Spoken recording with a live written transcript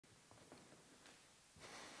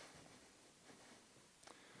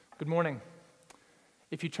Good morning.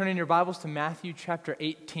 If you turn in your Bibles to Matthew chapter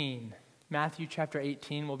 18, Matthew chapter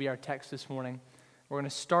 18 will be our text this morning. We're going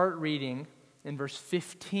to start reading in verse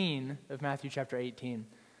 15 of Matthew chapter 18,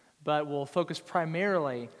 but we'll focus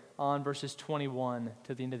primarily on verses 21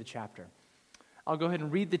 to the end of the chapter. I'll go ahead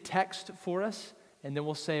and read the text for us, and then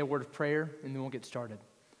we'll say a word of prayer, and then we'll get started.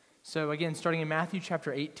 So again, starting in Matthew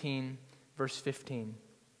chapter 18, verse 15.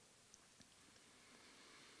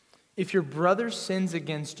 If your brother sins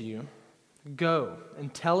against you, go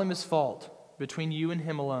and tell him his fault between you and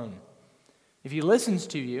him alone. If he listens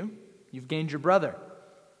to you, you've gained your brother.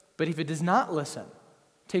 But if he does not listen,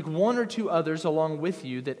 take one or two others along with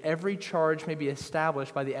you, that every charge may be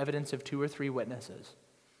established by the evidence of 2 or 3 witnesses.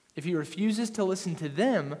 If he refuses to listen to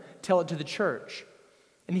them, tell it to the church.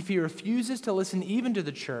 And if he refuses to listen even to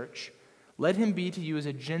the church, let him be to you as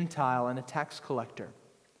a Gentile and a tax collector.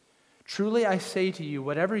 Truly I say to you,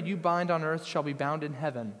 whatever you bind on earth shall be bound in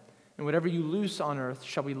heaven, and whatever you loose on earth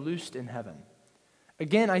shall be loosed in heaven.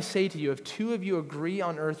 Again I say to you, if 2 of you agree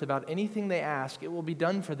on earth about anything they ask, it will be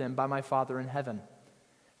done for them by my Father in heaven.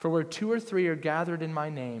 For where 2 or 3 are gathered in my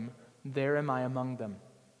name, there am I among them.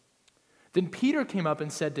 Then Peter came up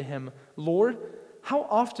and said to him, Lord, how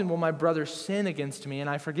often will my brother sin against me and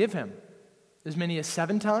I forgive him? As many as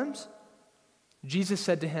 7 times? Jesus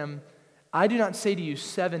said to him, I do not say to you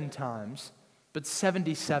 7 times, but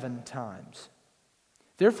 77 times.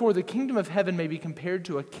 Therefore the kingdom of heaven may be compared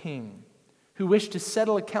to a king who wished to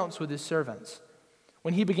settle accounts with his servants.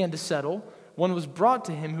 When he began to settle, one was brought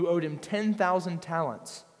to him who owed him 10,000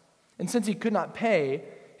 talents. And since he could not pay,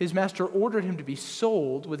 his master ordered him to be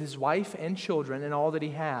sold with his wife and children and all that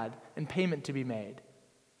he had, and payment to be made.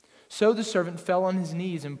 So the servant fell on his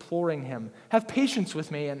knees, imploring him, have patience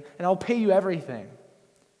with me, and I'll pay you everything.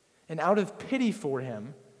 And out of pity for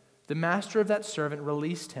him, the master of that servant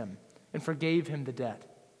released him and forgave him the debt.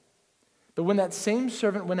 But when that same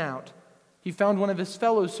servant went out, he found one of his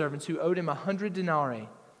fellow servants who owed him 100 denarii,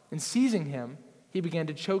 and seizing him, he began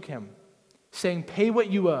to choke him, saying, pay what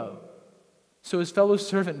you owe. So his fellow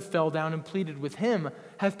servant fell down and pleaded with him,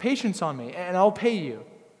 have patience on me, and I'll pay you.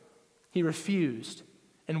 He refused,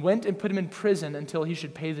 and went and put him in prison until he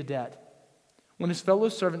should pay the debt. When his fellow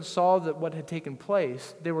servants saw that what had taken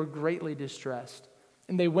place, they were greatly distressed,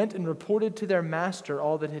 and they went and reported to their master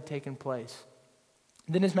all that had taken place.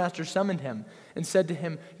 Then his master summoned him and said to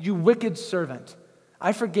him, you wicked servant,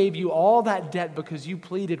 I forgave you all that debt because you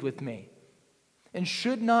pleaded with me. And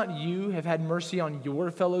should not you have had mercy on your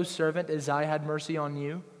fellow servant as I had mercy on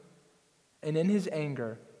you? And in his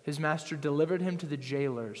anger, his master delivered him to the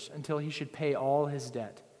jailers until he should pay all his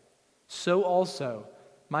debt. So also,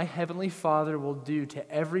 my heavenly Father will do to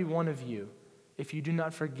every one of you if you do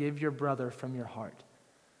not forgive your brother from your heart.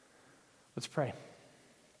 Let's pray.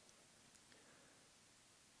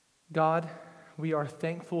 God, we are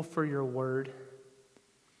thankful for your word.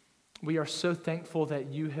 We are so thankful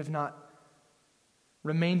that you have not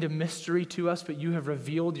remained a mystery to us, but you have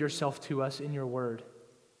revealed yourself to us in your word.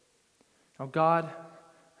 Now, God,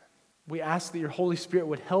 we ask that your Holy Spirit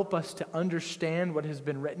would help us to understand what has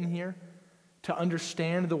been written here, to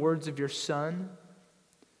understand the words of your Son,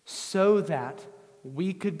 so that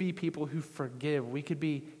we could be people who forgive. We could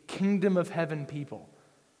be kingdom of heaven people.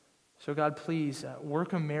 So God, please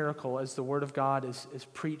work a miracle as the word of God is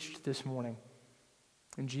preached this morning.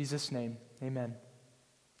 In Jesus' name, amen.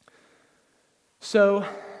 So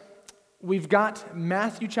we've got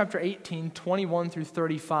Matthew chapter 18, 21 through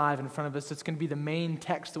 35 in front of us. It's going to be the main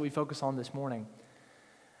text that we focus on this morning.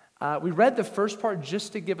 We read the first part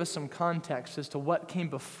just to give us some context as to what came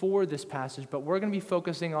before this passage, but we're going to be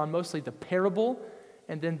focusing on mostly the parable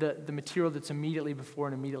and then the material that's immediately before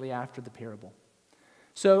and immediately after the parable.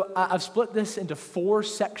 So I've split this into 4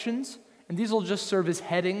 sections, and these will just serve as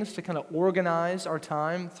headings to kind of organize our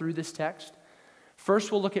time through this text.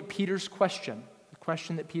 First, we'll look at Peter's question, the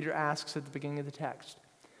question that Peter asks at the beginning of the text.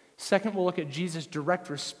 Second, we'll look at Jesus' direct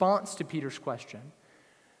response to Peter's question.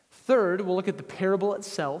 Third, we'll look at the parable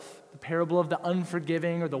itself, the parable of the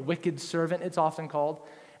unforgiving or the wicked servant, it's often called.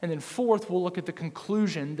 And then fourth, we'll look at the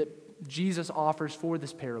conclusion that Jesus offers for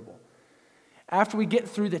this parable. After we get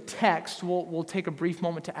through the text, we'll take a brief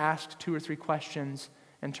moment to ask 2 or 3 questions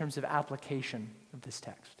in terms of application of this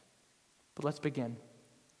text. But let's begin.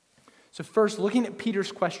 So first, looking at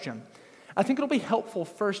Peter's question, I think it'll be helpful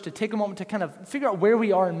first to take a moment to kind of figure out where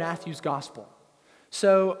we are in Matthew's gospel.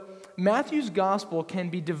 So Matthew's gospel can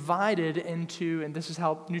be divided into, and this is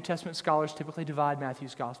how New Testament scholars typically divide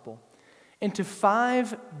Matthew's gospel, into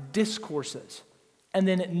 5 discourses, and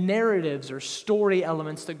then narratives or story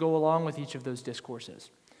elements that go along with each of those discourses.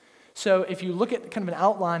 So if you look at kind of an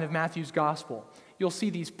outline of Matthew's gospel, you'll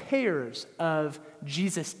see these pairs of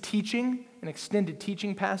Jesus teaching, an extended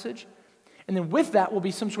teaching passage, and then with that will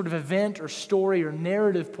be some sort of event or story or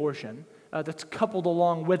narrative portion that's coupled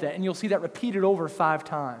along with it, and you'll see that repeated over 5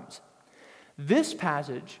 times. This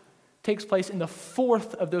passage takes place in the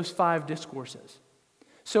 4th of those 5 discourses.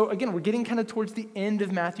 So again, we're getting kind of towards the end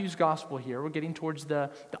of Matthew's gospel here. We're getting towards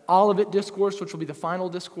the Olivet discourse, which will be the final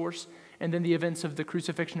discourse, and then the events of the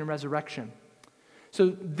crucifixion and resurrection.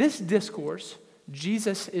 So this discourse,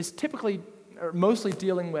 Jesus is typically or mostly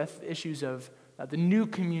dealing with issues of the new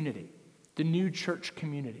community, the new church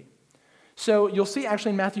community. So you'll see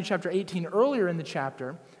actually in Matthew chapter 18, earlier in the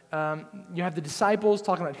chapter, you have the disciples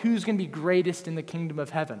talking about who's going to be greatest in the kingdom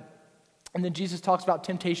of heaven. And then Jesus talks about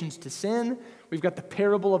temptations to sin. We've got the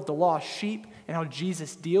parable of the lost sheep and how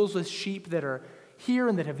Jesus deals with sheep that are here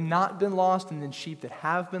and that have not been lost, and then sheep that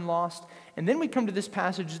have been lost. And then we come to this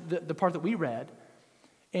passage, the part that we read,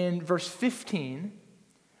 in verse 15,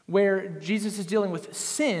 where Jesus is dealing with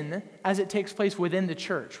sin as it takes place within the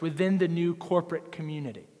church, within the new corporate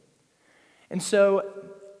community. And so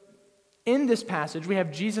in this passage, we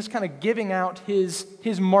have Jesus kind of giving out his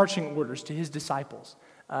marching orders to his disciples,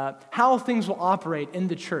 how things will operate in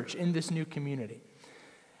the church, in this new community.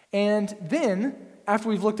 And then, after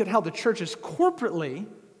we've looked at how the church is corporately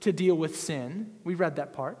to deal with sin, we read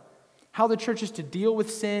that part, how the church is to deal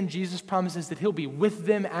with sin, Jesus promises that he'll be with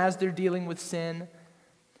them as they're dealing with sin.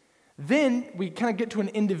 Then we kind of get to an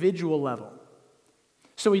individual level.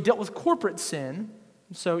 So he dealt with corporate sin.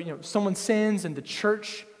 So, someone sins and the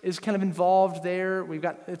church is kind of involved there.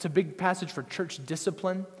 It's a big passage for church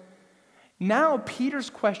discipline. Now, Peter's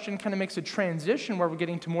question kind of makes a transition where we're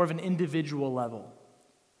getting to more of an individual level.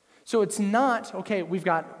 So it's not, okay, we've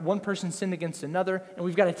got one person sinned against another, and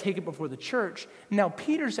we've got to take it before the church. Now,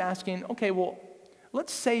 Peter's asking, okay, well,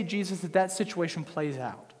 let's say, Jesus, that situation plays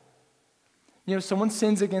out. Someone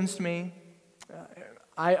sins against me.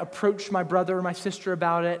 I approach my brother or my sister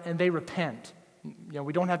about it, and they repent.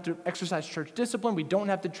 We don't have to exercise church discipline. We don't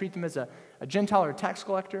have to treat them as a Gentile or a tax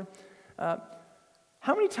collector.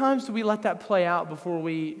 How many times do we let that play out before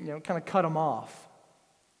we, kind of cut them off?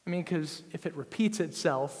 Because if it repeats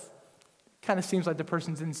itself, it kind of seems like the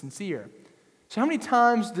person's insincere. So how many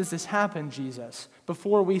times does this happen, Jesus,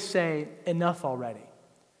 before we say enough already?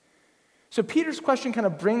 So Peter's question kind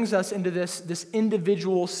of brings us into this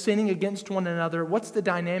individual sinning against one another. What's the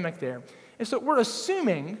dynamic there? And so we're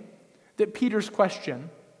assuming that Peter's question,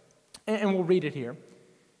 and we'll read it here,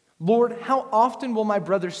 Lord, how often will my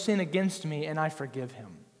brother sin against me and I forgive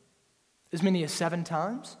him? As many as 7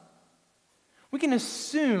 times? We can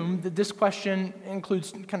assume that this question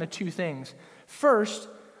includes kind of 2 things. First,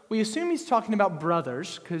 we assume he's talking about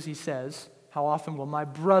brothers, because he says, how often will my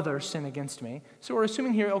brother sin against me? So we're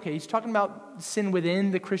assuming here, okay, he's talking about sin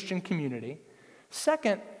within the Christian community.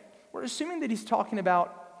 Second, we're assuming that he's talking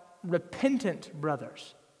about repentant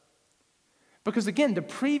brothers. Because again, the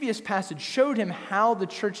previous passage showed him how the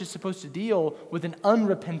church is supposed to deal with an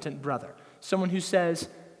unrepentant brother. Someone who says,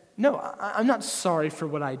 no, I'm not sorry for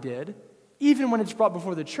what I did. Even when it's brought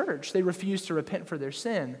before the church, they refuse to repent for their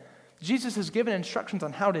sin. Jesus has given instructions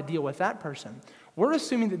on how to deal with that person. We're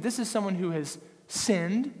assuming that this is someone who has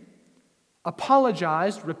sinned,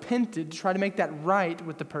 apologized, repented, to try to make that right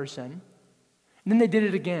with the person, and then they did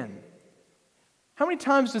it again. How many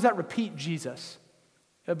times does that repeat, Jesus?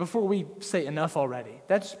 Before we say enough already.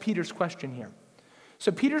 That's Peter's question here.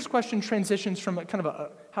 So Peter's question transitions from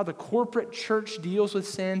how the corporate church deals with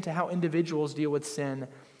sin to how individuals deal with sin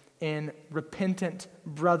in repentant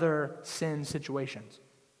brother sin situations.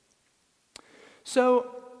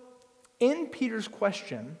 So in Peter's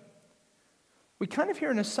question, we kind of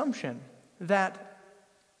hear an assumption that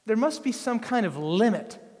there must be some kind of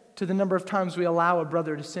limit to the number of times we allow a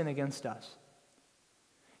brother to sin against us.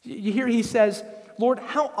 You hear he says, Lord,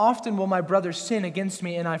 how often will my brother sin against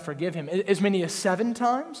me and I forgive him? As many as 7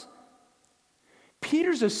 times?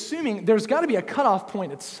 Peter's assuming there's got to be a cutoff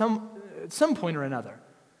point at some point or another.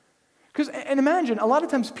 And imagine, a lot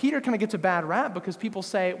of times Peter kind of gets a bad rap because people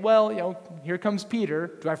say, well, here comes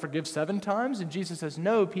Peter. Do I forgive 7 times? And Jesus says,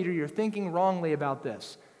 no, Peter, you're thinking wrongly about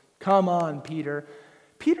this. Come on, Peter.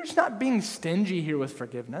 Peter's not being stingy here with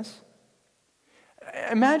forgiveness.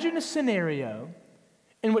 Imagine a scenario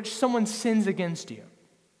in which someone sins against you.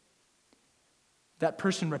 That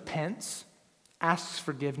person repents, asks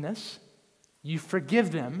forgiveness, you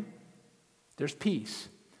forgive them, there's peace.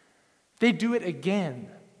 They do it again.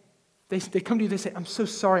 They come to you, they say, I'm so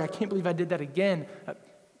sorry, I can't believe I did that again.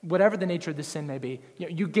 Whatever the nature of the sin may be,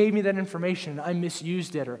 you gave me that information, I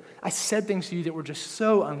misused it, or I said things to you that were just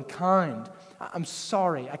so unkind. I'm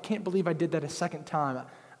sorry, I can't believe I did that a second time.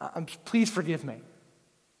 Please forgive me.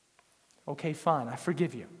 Okay, fine, I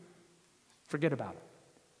forgive you. Forget about it.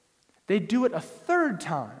 They do it a third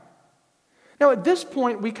time. Now, at this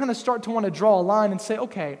point, we kind of start to want to draw a line and say,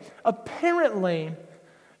 okay, apparently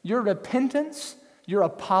your repentance, your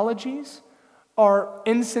apologies are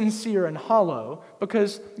insincere and hollow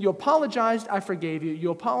because you apologized, I forgave you.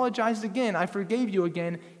 You apologized again, I forgave you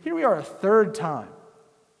again. Here we are a third time.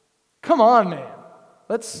 Come on, man.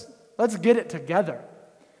 Let's get it together.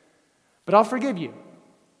 But I'll forgive you.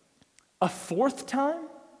 A fourth time?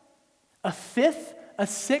 A fifth? A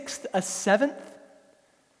sixth? A seventh?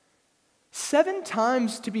 7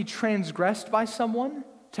 times to be transgressed by someone,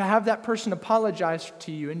 to have that person apologize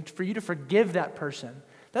to you and for you to forgive that person.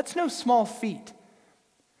 That's no small feat.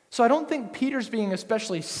 So I don't think Peter's being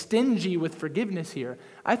especially stingy with forgiveness here.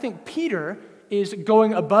 I think Peter is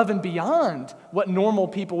going above and beyond what normal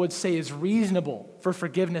people would say is reasonable for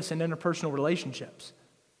forgiveness in interpersonal relationships.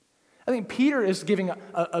 I think Peter is giving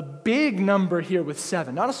a big number here with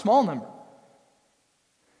 7, not a small number.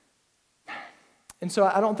 And so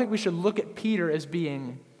I don't think we should look at Peter as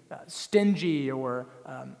being stingy or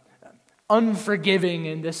unforgiving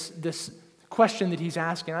in this question that he's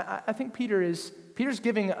asking. I think Peter's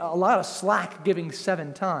giving a lot of slack, giving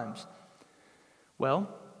 7 times. Well,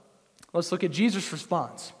 let's look at Jesus'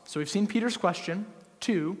 response. So we've seen Peter's question.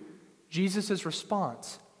 2, Jesus'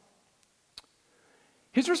 response.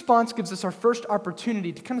 His response gives us our first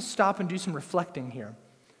opportunity to kind of stop and do some reflecting here.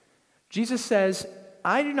 Jesus says,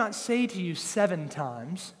 I do not say to you 7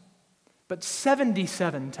 times, but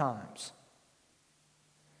 77 times.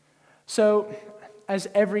 So, as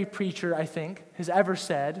every preacher, I think, has ever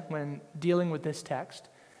said when dealing with this text,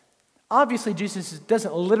 obviously Jesus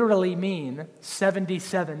doesn't literally mean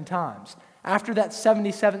 77 times. After that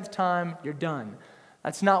 77th time, you're done.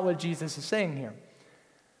 That's not what Jesus is saying here.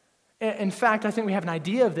 In fact, I think we have an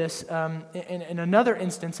idea of this in another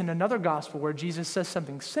instance, in another gospel, where Jesus says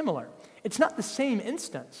something similar. It's not the same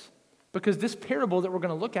instance, because this parable that we're going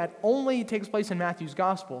to look at only takes place in Matthew's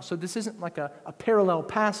gospel. So this isn't like a parallel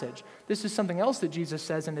passage. This is something else that Jesus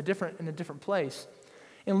says in a different place.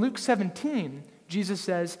 In Luke 17, Jesus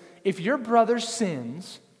says, if your brother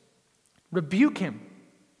sins, rebuke him.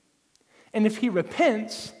 And if he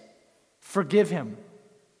repents, forgive him.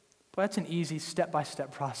 Well, that's an easy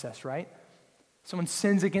step-by-step process, right? Someone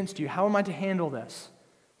sins against you. How am I to handle this?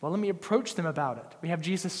 Well, let me approach them about it. We have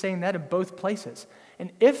Jesus saying that in both places.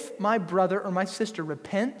 And if my brother or my sister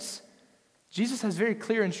repents, Jesus has very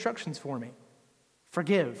clear instructions for me.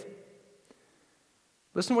 Forgive.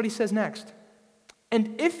 Listen to what he says next.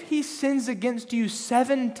 And if he sins against you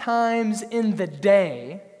 7 times in the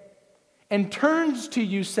day and turns to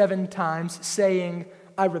you 7 times saying,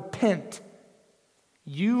 I repent,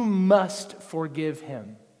 you must forgive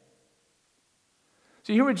him.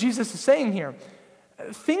 So you hear what Jesus is saying here.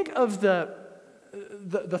 Think of the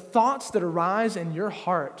thoughts that arise in your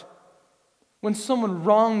heart when someone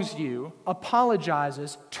wrongs you,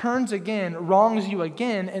 apologizes, turns again, wrongs you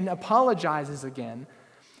again, and apologizes again.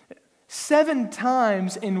 7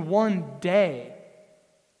 times in one day.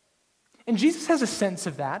 And Jesus has a sense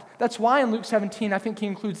of that. That's why in Luke 17, I think he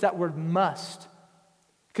includes that word must.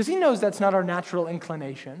 Because he knows that's not our natural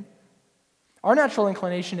inclination. Our natural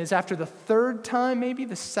inclination is after the 3rd time, maybe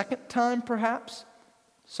the 2nd time perhaps,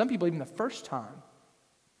 some people even the 1st time,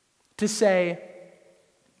 to say,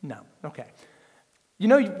 no, okay. You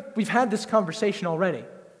know, we've had this conversation already,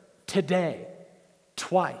 today,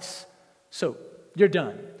 twice, so you're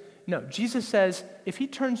done. No, Jesus says, if he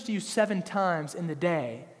turns to you 7 times in the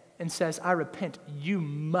day and says, I repent, you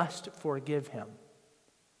must forgive him.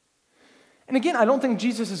 And again, I don't think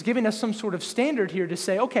Jesus is giving us some sort of standard here to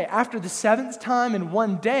say, okay, after the 7th time in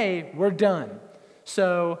one day, we're done.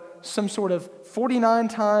 So some sort of 49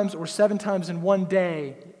 times or 7 times in one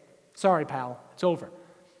day, sorry, pal, it's over.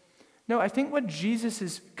 No, I think what Jesus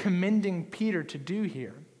is commending Peter to do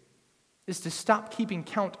here is to stop keeping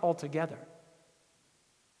count altogether.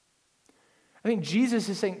 I think Jesus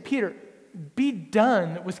is saying, Peter, be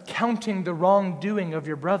done with counting the wrongdoing of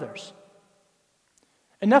your brothers.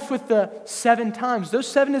 Enough with the 7 times. Those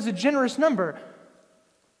 7 is a generous number.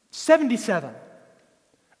 77.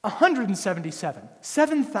 177.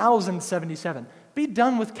 7,077. Be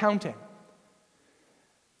done with counting.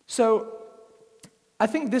 So, I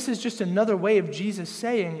think this is just another way of Jesus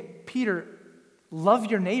saying, Peter, love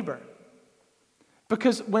your neighbor.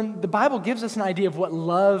 Because when the Bible gives us an idea of what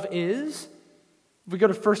love is, we go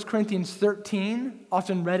to 1 Corinthians 13,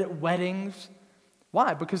 often read at weddings.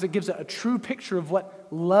 Why? Because it gives a true picture of what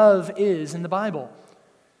love is in the Bible.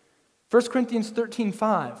 1 Corinthians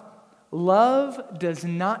 13:5. Love does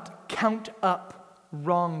not count up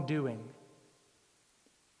wrongdoing.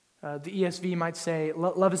 The ESV might say,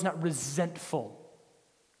 love is not resentful.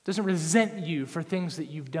 It doesn't resent you for things that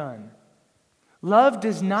you've done. Love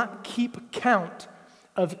does not keep count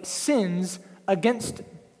of sins against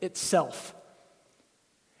itself.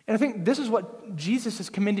 And I think this is what Jesus is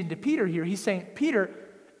commending to Peter here. He's saying, Peter,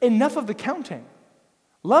 enough of the counting.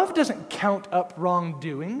 Love doesn't count up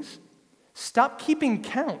wrongdoings. Stop keeping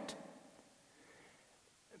count.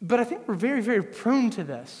 But I think we're very, very prone to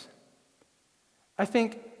this. I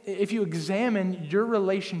think if you examine your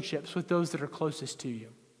relationships with those that are closest to you,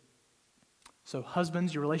 so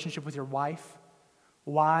husbands, your relationship with your wife,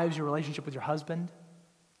 wives, your relationship with your husband,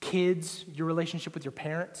 kids, your relationship with your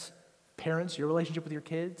parents, parents, your relationship with your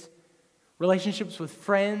kids, relationships with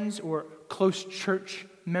friends or close church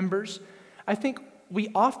members, I think we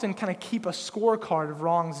often kind of keep a scorecard of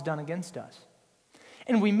wrongs done against us.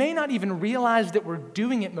 And we may not even realize that we're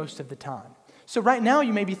doing it most of the time. So right now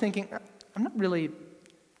you may be thinking, I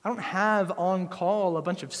don't have on call a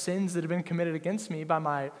bunch of sins that have been committed against me by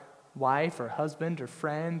my wife or husband or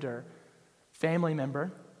friend or family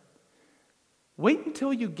member. Wait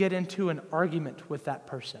until you get into an argument with that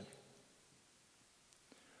person.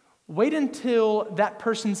 Wait until that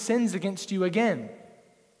person sins against you again.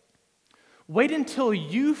 Wait until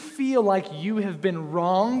you feel like you have been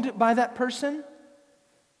wronged by that person.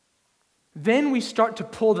 Then we start to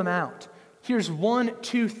pull them out. Here's 1,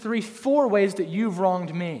 2, 3, 4 ways that you've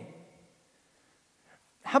wronged me.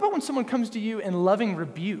 How about when someone comes to you in loving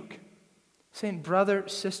rebuke, saying, brother,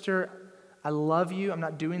 sister, I love you. I'm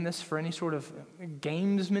not doing this for any sort of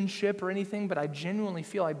gamesmanship or anything, but I genuinely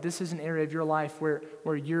feel like this is an area of your life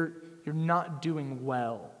where you're not doing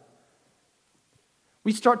well.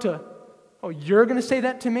 We start to, oh, you're going to say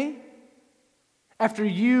that to me? After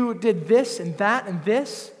you did this and that and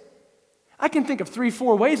this? I can think of 3,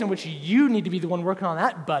 4 ways in which you need to be the one working on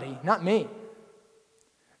that, buddy, not me.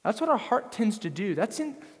 That's what our heart tends to do.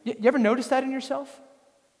 You ever notice that in yourself?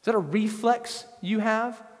 Is that a reflex you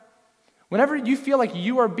have? Whenever you feel like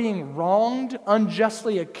you are being wronged,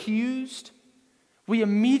 unjustly accused, we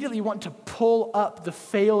immediately want to pull up the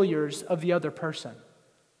failures of the other person.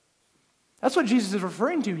 That's what Jesus is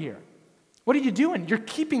referring to here. What are you doing? You're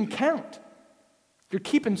keeping count. You're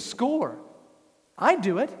keeping score. I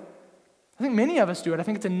do it. I think many of us do it. I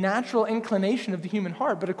think it's a natural inclination of the human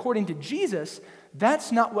heart. But according to Jesus,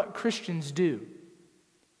 that's not what Christians do.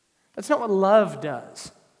 That's not what love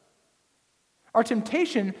does. Our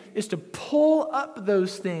temptation is to pull up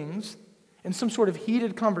those things in some sort of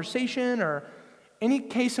heated conversation or any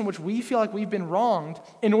case in which we feel like we've been wronged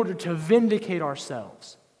in order to vindicate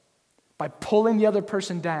ourselves by pulling the other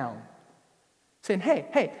person down. Saying,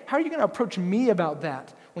 hey, how are you going to approach me about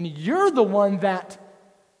that when you're the one that...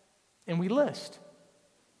 And we list.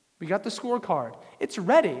 We got the scorecard. It's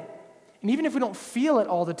ready. And even if we don't feel it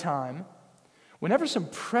all the time, whenever some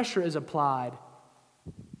pressure is applied,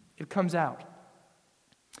 it comes out.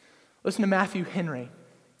 Listen to Matthew Henry,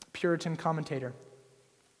 Puritan commentator.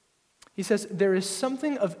 He says, there is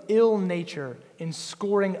something of ill nature in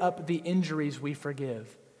scoring up the injuries we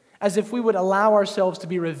forgive, as if we would allow ourselves to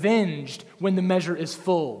be revenged when the measure is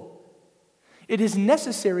full. It is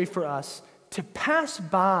necessary for us to pass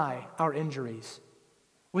by our injuries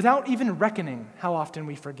without even reckoning how often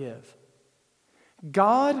we forgive.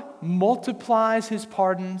 God multiplies his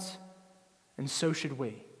pardons, and so should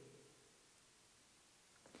we.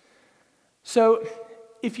 So,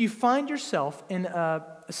 if you find yourself in a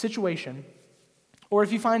situation, or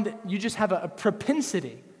if you find that you just have a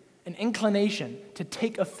propensity, an inclination to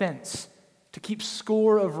take offense, to keep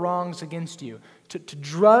score of wrongs against you, to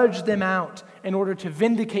drudge them out in order to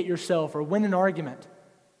vindicate yourself or win an argument,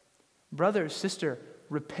 brother, sister,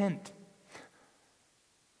 repent.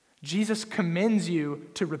 Jesus commends you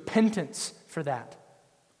to repentance for that.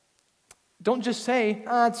 Don't just say,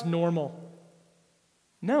 it's normal.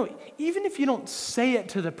 No, even if you don't say it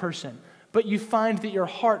to the person, but you find that your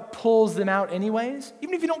heart pulls them out anyways,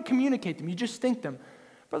 even if you don't communicate them, you just think them,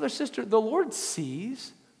 brother, sister, the Lord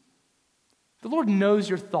sees. The Lord knows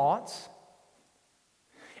your thoughts.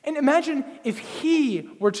 And imagine if he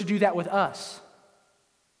were to do that with us.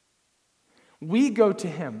 We go to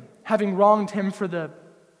him, having wronged him for the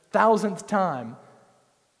 1,000th time.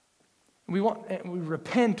 We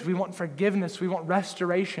repent, we want forgiveness, we want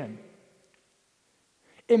restoration.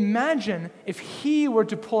 Imagine if he were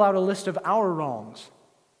to pull out a list of our wrongs.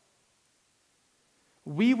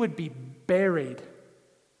 We would be buried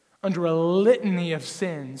under a litany of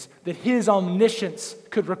sins that his omniscience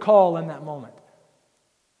could recall in that moment.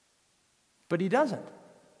 But he doesn't.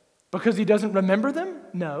 Because he doesn't remember them?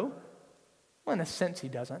 No. Well, in a sense, he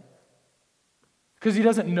doesn't. Because he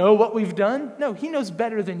doesn't know what we've done? No, he knows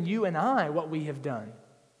better than you and I what we have done.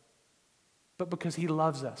 But because he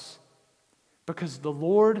loves us. Because the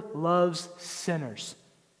Lord loves sinners.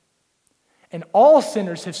 And all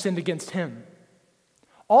sinners have sinned against him.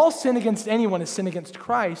 All sin against anyone is sin against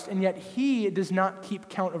Christ, and yet he does not keep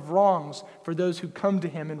count of wrongs for those who come to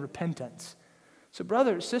him in repentance. So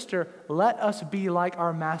brother, sister, let us be like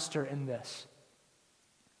our master in this.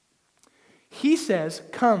 He says,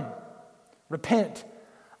 come, repent.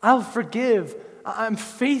 I'll forgive. I'm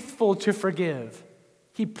faithful to forgive.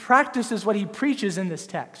 He practices what he preaches in this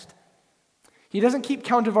text. He doesn't keep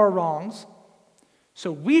count of our wrongs, so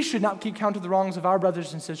we should not keep count of the wrongs of our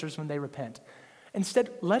brothers and sisters when they repent. Instead,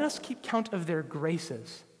 let us keep count of their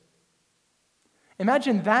graces.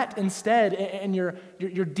 Imagine that instead in your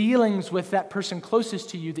dealings with that person closest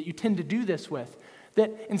to you that you tend to do this with.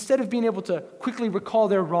 That instead of being able to quickly recall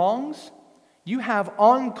their wrongs, you have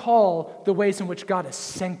on call the ways in which God is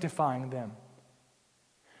sanctifying them.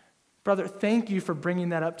 Brother, thank you for bringing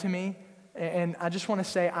that up to me. And I just want to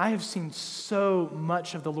say, I have seen so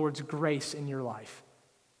much of the Lord's grace in your life.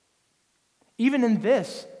 Even in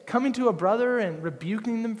this, coming to a brother and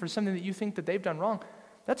rebuking them for something that you think that they've done wrong,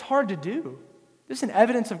 that's hard to do. This is an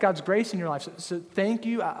evidence of God's grace in your life. So thank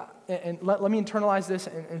you, and let me internalize this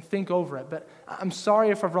and think over it. But I'm sorry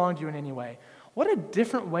if I've wronged you in any way. What a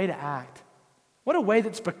different way to act. What a way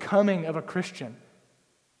that's becoming of a Christian.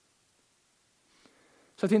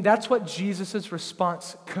 So I think that's what Jesus'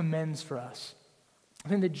 response commends for us. I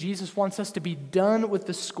think that Jesus wants us to be done with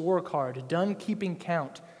the scorecard, done keeping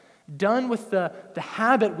count, done with the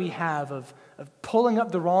habit we have of pulling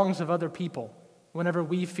up the wrongs of other people whenever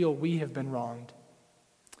we feel we have been wronged.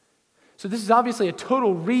 So this is obviously a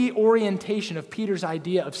total reorientation of Peter's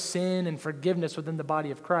idea of sin and forgiveness within the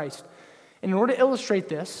body of Christ. And in order to illustrate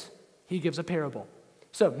this, he gives a parable.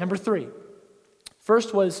 So, number 3.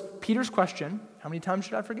 First was Peter's question, how many times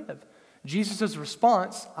should I forgive? Jesus'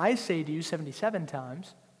 response, I say to you 77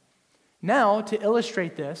 times. Now, to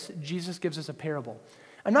illustrate this, Jesus gives us a parable.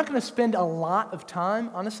 I'm not going to spend a lot of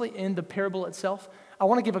time, honestly, in the parable itself. I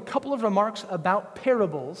want to give a couple of remarks about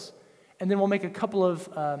parables, and then we'll make a couple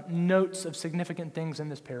of notes of significant things in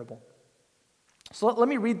this parable. So let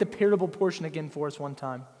me read the parable portion again for us one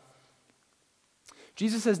time.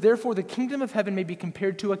 Jesus says, therefore the kingdom of heaven may be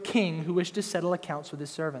compared to a king who wished to settle accounts with his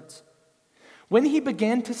servants. When he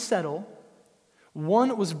began to settle,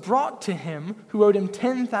 one was brought to him who owed him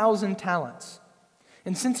 10,000 talents.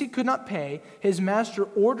 And since he could not pay, his master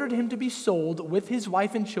ordered him to be sold with his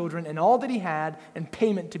wife and children and all that he had, and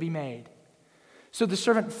payment to be made. So the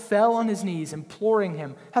servant fell on his knees, imploring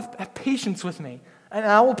him, have patience with me, and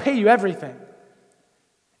I will pay you everything.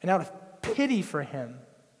 And out of pity for him,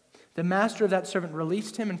 the master of that servant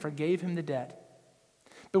released him and forgave him the debt.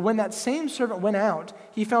 But when that same servant went out,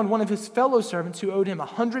 he found one of his fellow servants who owed him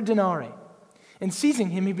 100 denarii. And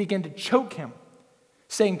seizing him, he began to choke him,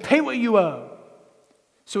 saying, pay what you owe.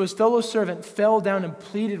 So his fellow servant fell down and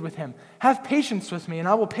pleaded with him, have patience with me, and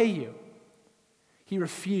I will pay you. He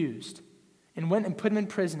refused and went and put him in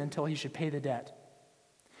prison until he should pay the debt.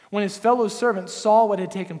 When his fellow servants saw what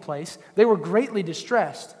had taken place, they were greatly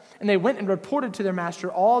distressed, and they went and reported to their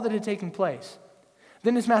master all that had taken place.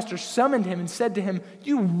 Then his master summoned him and said to him,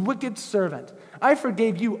 you wicked servant, I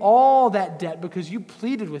forgave you all that debt because you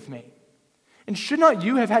pleaded with me. And should not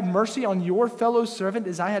you have had mercy on your fellow servant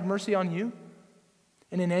as I had mercy on you?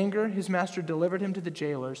 And in anger, his master delivered him to the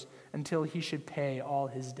jailers until he should pay all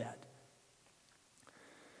his debt.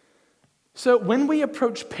 So when we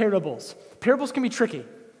approach parables can be tricky.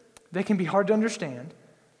 They can be hard to understand.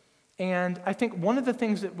 And I think one of the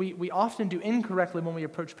things that we often do incorrectly when we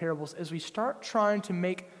approach parables is we start trying to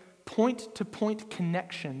make point-to-point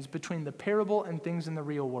connections between the parable and things in the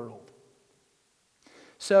real world.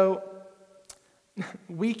 So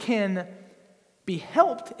we can be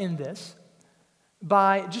helped in this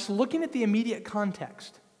by just looking at the immediate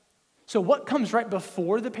context. So what comes right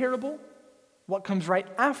before the parable? What comes right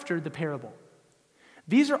after the parable?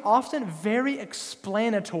 These are often very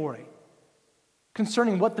explanatory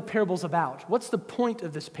concerning what the parable's about. What's the point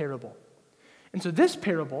of this parable? And so this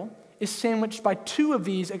parable is sandwiched by 2 of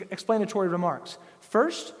these explanatory remarks.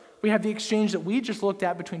 First, we have the exchange that we just looked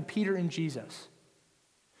at between Peter and Jesus.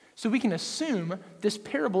 So we can assume this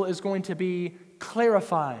parable is going to be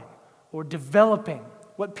clarifying or developing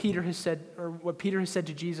what Peter has said, or what Peter has said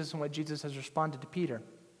to Jesus and what Jesus has responded to Peter.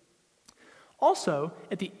 Also,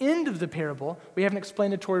 at the end of the parable, we have an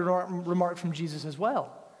explanatory remark from Jesus as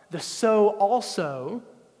well. The so also,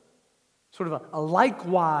 sort of a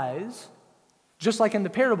likewise, just like in the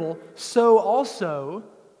parable, so also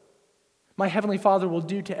my heavenly Father will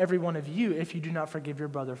do to every one of you if you do not forgive your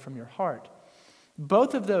brother from your heart.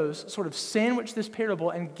 Both of those sort of sandwich this parable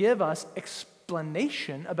and give us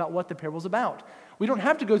explanation about what the parable's about. We don't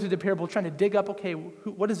have to go through the parable trying to dig up, okay,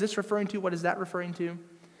 what is this referring to? What is that referring to?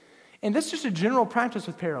 And that's just a general practice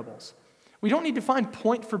with parables. We don't need to find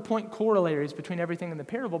point-for-point corollaries between everything in the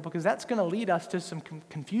parable because that's going to lead us to some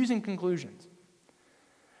confusing conclusions.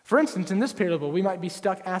 For instance, in this parable, we might be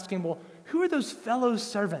stuck asking, well, who are those fellow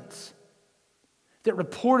servants that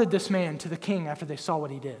reported this man to the king after they saw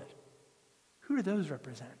what he did? Who do those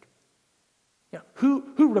represent?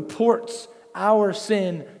 Who reports our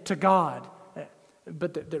sin to God?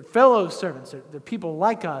 But they're fellow servants. They're people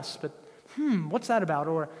like us, but what's that about?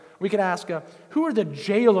 Or we could ask, who are the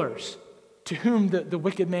jailers to whom the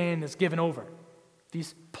wicked man is given over?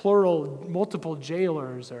 These plural, multiple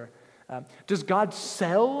jailers. Or does God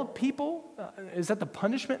sell people? Is that the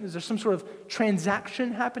punishment? Is there some sort of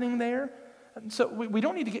transaction happening there? So we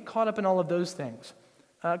don't need to get caught up in all of those things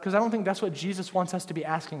because I don't think that's what Jesus wants us to be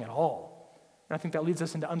asking at all. And I think that leads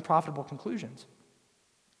us into unprofitable conclusions.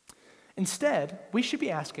 Instead, we should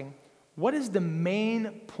be asking, what is the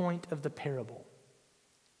main point of the parable?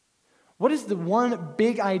 What is the one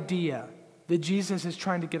big idea that Jesus is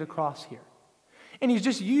trying to get across here? And he's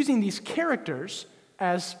just using these characters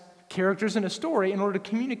as characters in a story in order to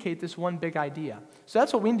communicate this one big idea. So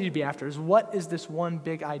that's what we need to be after, is what is this one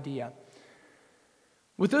big idea?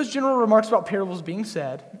 With those general remarks about parables being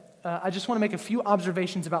said, I just want to make a few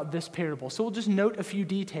observations about this parable. So we'll just note a few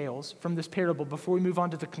details from this parable before we move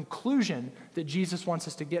on to the conclusion that Jesus wants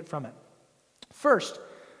us to get from it. First,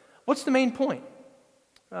 what's the main point?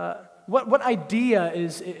 What idea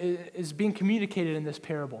is being communicated in this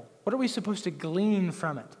parable? What are we supposed to glean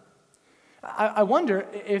from it? I wonder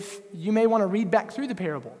if you may want to read back through the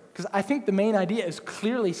parable, because I think the main idea is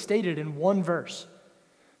clearly stated in one verse.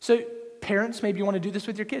 So parents, maybe you want to do this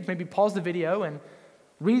with your kids. Maybe pause the video and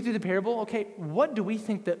read through the parable. Okay, what do we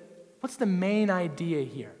think what's the main idea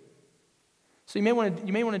here? So you may want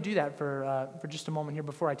to do that for just a moment here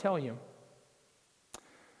before I tell you.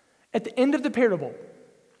 At the end of the parable,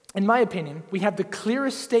 in my opinion, we have the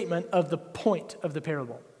clearest statement of the point of the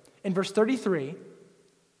parable. In verse 33,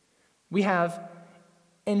 we have,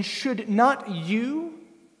 and should not you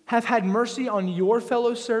have had mercy on your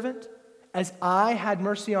fellow servant as I had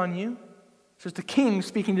mercy on you? So it's the king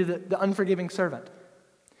speaking to the unforgiving servant.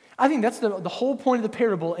 I think that's the whole point of the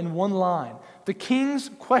parable in one line. The king's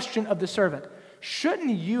question of the servant,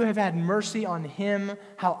 shouldn't you have had mercy on him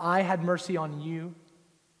how I had mercy on you?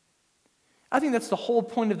 I think that's the whole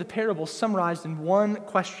point of the parable summarized in one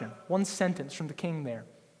question, one sentence from the king there.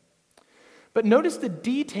 But notice the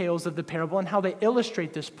details of the parable and how they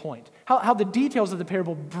illustrate this point, how the details of the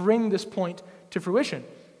parable bring this point to fruition.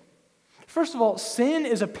 First of all, sin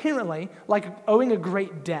is apparently like owing a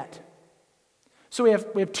great debt. So we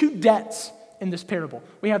have two debts in this parable.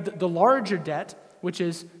 We have the larger debt, which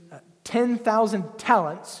is 10,000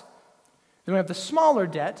 talents. Then we have the smaller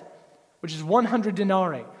debt, which is 100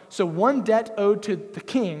 denarii. So one debt owed to the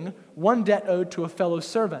king, one debt owed to a fellow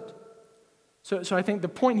servant. So I think the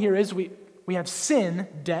point here is we have sin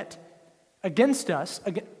debt against us,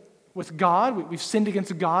 with God. We've sinned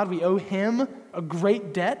against God. We owe him a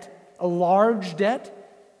great debt, a large debt.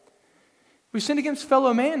 We sinned against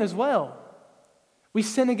fellow man as well. We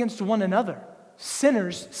sin against one another,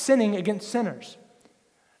 sinners sinning against sinners.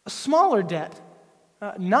 A smaller debt,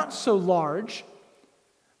 not so large,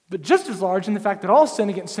 but just as large in the fact that all sin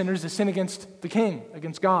against sinners is sin against the king,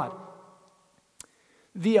 against God.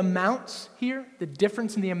 The amounts here, the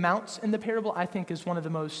difference in the amounts in the parable, I think is one of the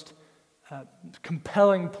most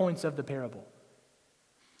compelling points of the parable.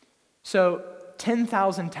 So,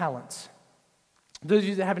 10,000 talents. Those of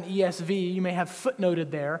you that have an ESV, you may have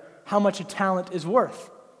footnoted there how much a talent is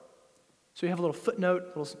worth. So you have a little footnote,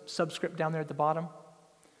 a little subscript down there at the bottom.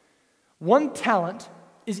 1 talent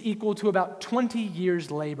is equal to about 20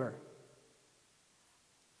 years' labor.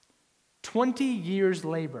 20 years'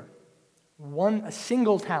 labor. A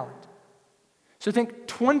single talent. So think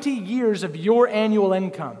 20 years of your annual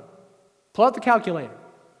income. Pull out the calculator.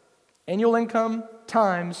 Annual income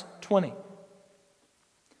times 20.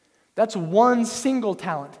 That's 1 single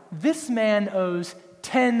talent. This man owes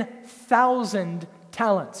 10,000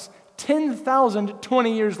 talents. 10,000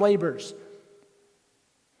 20 years labors.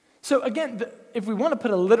 So again, if we want to put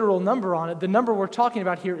a literal number on it, the number we're talking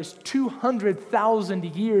about here is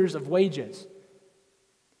 200,000 years of wages.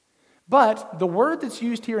 But the word that's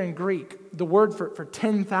used here in Greek, the word for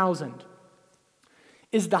 10,000,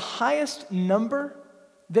 is the highest number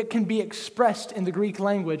that can be expressed in the Greek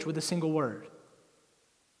language with a single word.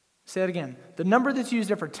 Say it again. The number that's used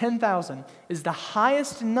there for 10,000 is the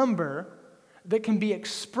highest number that can be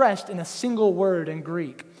expressed in a single word in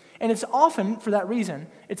Greek. And it's often, for that reason,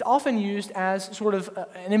 it's often used as sort of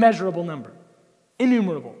an immeasurable number,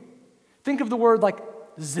 innumerable. Think of the word like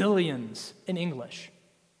zillions in English.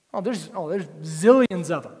 There's zillions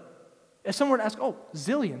of them. If someone were to ask,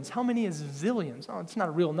 zillions, how many is zillions? It's not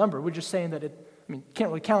a real number. We're just saying that you can't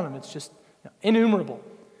really count them. It's just innumerable.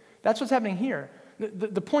 That's what's happening here.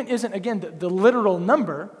 The point isn't, again, the literal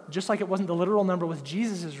number, just like it wasn't the literal number with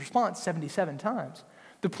Jesus' response 77 times.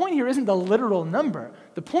 The point here isn't the literal number.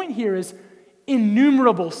 The point here is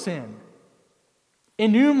innumerable sin,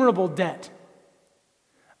 innumerable debt,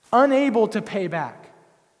 unable to pay back,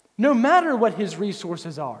 no matter what his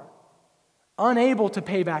resources are, unable to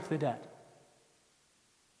pay back the debt.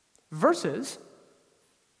 Versus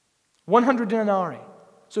 100 denarii.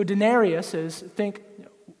 So denarius is, think,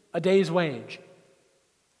 a day's wage.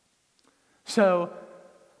 So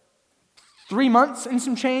 3 months and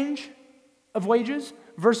some change of wages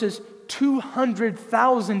versus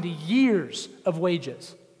 200,000 years of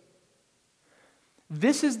wages.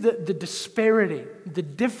 This is the disparity, the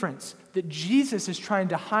difference that Jesus is trying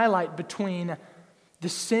to highlight between the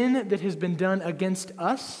sin that has been done against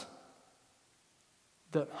us,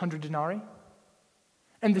 the 100 denarii,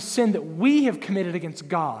 and the sin that we have committed against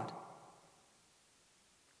God.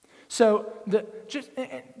 So just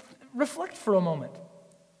reflect for a moment.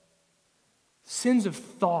 Sins of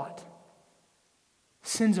thought,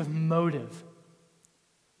 sins of motive,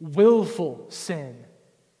 willful sin,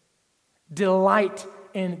 delight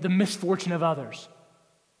in the misfortune of others,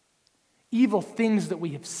 evil things that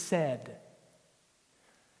we have said,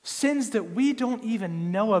 sins that we don't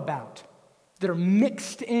even know about, that are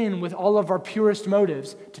mixed in with all of our purest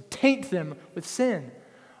motives to taint them with sin.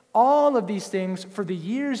 All of these things for the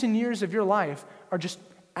years and years of your life are just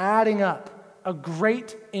adding up a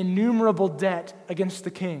great innumerable debt against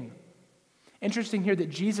the king. Interesting here that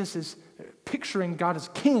Jesus is picturing God as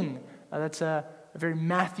king. That's a very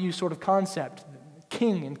Matthew sort of concept,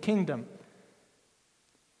 king and kingdom.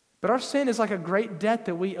 But our sin is like a great debt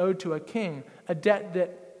that we owe to a king, a debt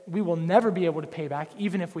that we will never be able to pay back,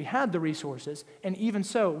 even if we had the resources, and even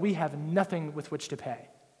so, we have nothing with which to pay.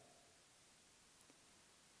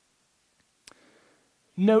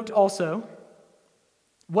 Note also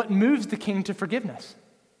what moves the king to forgiveness.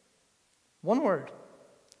 One word: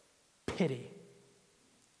 pity.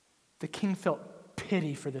 The king felt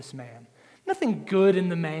pity for this man. Nothing good in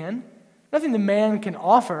the man, nothing the man can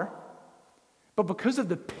offer, but because of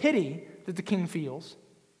the pity that the king feels,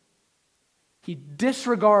 he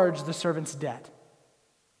disregards the servant's debt.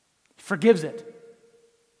 He forgives it.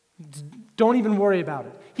 Don't even worry about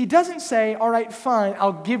it. He doesn't say, all right, fine,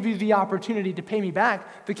 I'll give you the opportunity to pay me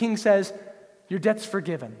back. The king says, your debt's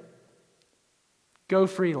forgiven. Go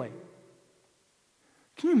freely.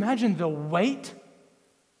 Can you imagine the weight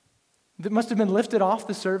that must have been lifted off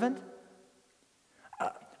the servant?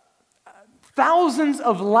 Thousands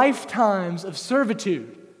of lifetimes of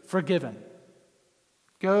servitude forgiven.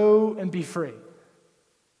 Go and be free.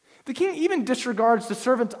 The king even disregards the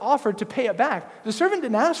servant's offer to pay it back. The servant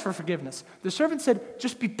didn't ask for forgiveness. The servant said,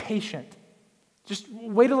 just be patient. Just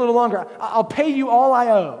wait a little longer. I'll pay you all I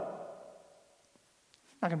owe.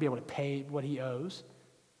 He's not going to be able to pay what he owes.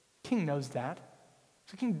 The king knows that.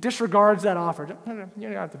 So the king disregards that offer. You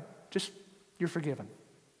don't have to, you're forgiven.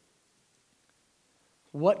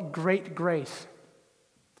 What great grace.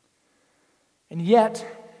 And yet,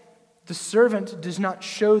 the servant does not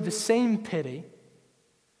show the same pity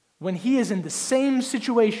when he is in the same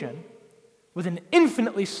situation with an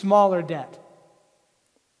infinitely smaller debt.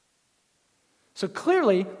 So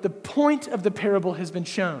clearly, the point of the parable has been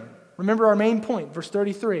shown. Remember our main point, verse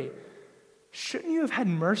 33. Shouldn't you have had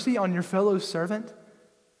mercy on your fellow servant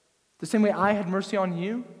the same way I had mercy on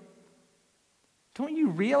you? Don't you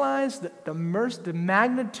realize that the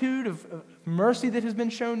magnitude of mercy that has been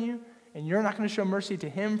shown you, and you're not going to show mercy to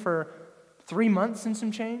him for 3 months and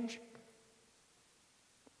some change?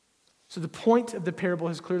 So the point of the parable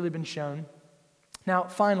has clearly been shown. Now,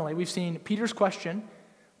 finally, we've seen Peter's question.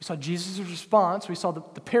 We saw Jesus' response. We saw the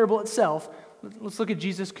parable itself. Let's look at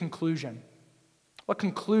Jesus' conclusion. What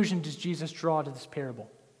conclusion does Jesus draw to this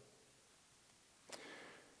parable?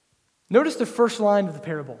 Notice the first line of the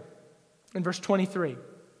parable in verse 23.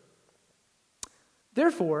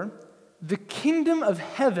 Therefore, the kingdom of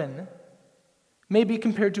heaven may be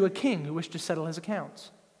compared to a king who wished to settle his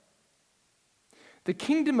accounts. The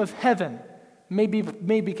kingdom of heaven may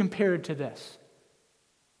be compared to this.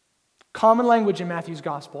 Common language in Matthew's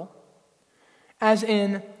gospel, as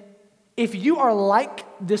in, if you are like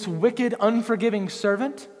this wicked, unforgiving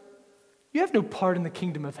servant, You have no part in the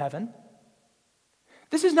kingdom of heaven.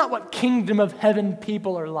 This is not what kingdom of heaven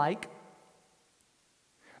people are like.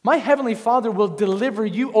 My heavenly Father will deliver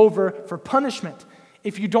you over for punishment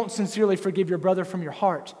if you don't sincerely forgive your brother from your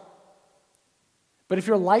heart. But if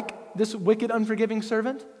you're like this wicked, unforgiving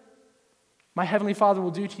servant, my heavenly Father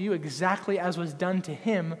will do to you exactly as was done to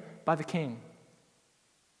him by the king.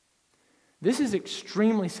 This is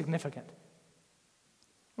extremely significant.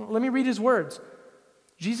 Let me read his words.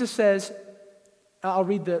 Jesus says, I'll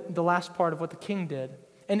read the last part of what the king did.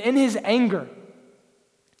 And in his anger,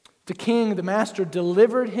 the king, the master,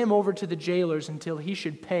 delivered him over to the jailers until he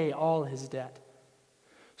should pay all his debt.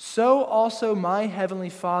 So also my heavenly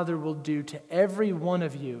Father will do to every one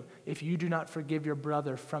of you if you do not forgive your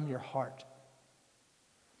brother from your heart.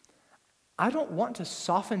 I don't want to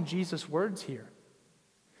soften Jesus' words here.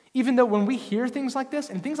 Even though when we hear things like this,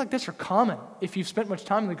 and things like this are common if you've spent much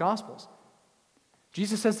time in the Gospels.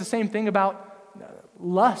 Jesus says the same thing about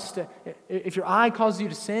lust. If your eye causes you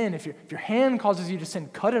to sin, if your hand causes you to sin,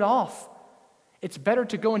 cut it off. It's better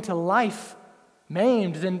to go into life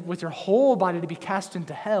maimed than with your whole body to be cast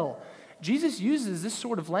into hell. Jesus uses this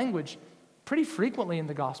sort of language pretty frequently in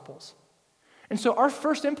the Gospels. And so our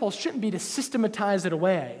first impulse shouldn't be to systematize it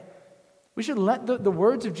away. We should let the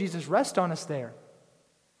words of Jesus rest on us there.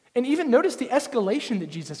 And even notice the escalation that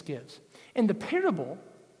Jesus gives. In the parable,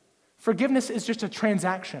 forgiveness is just a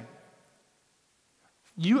transaction.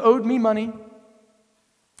 You owed me money.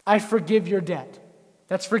 I forgive your debt.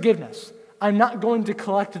 That's forgiveness. I'm not going to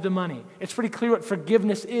collect the money. It's pretty clear what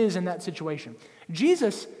forgiveness is in that situation.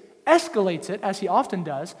 Jesus escalates it, as he often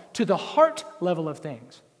does, to the heart level of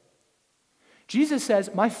things. Jesus says,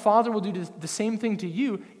 my Father will do the same thing to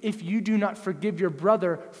you if you do not forgive your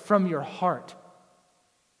brother from your heart.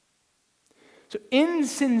 So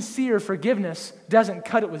insincere forgiveness doesn't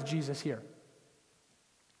cut it with Jesus here.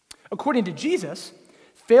 According to Jesus,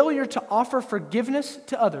 failure to offer forgiveness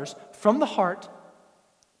to others from the heart,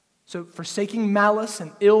 so forsaking malice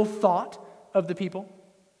and ill thought of the people,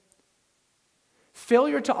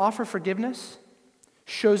 failure to offer forgiveness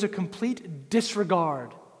shows a complete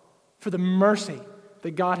disregard for the mercy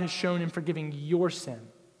that God has shown in forgiving your sin.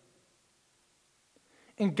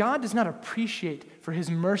 And God does not appreciate for his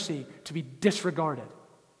mercy to be disregarded.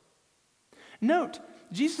 Note,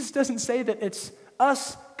 Jesus doesn't say that it's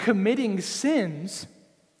us committing sins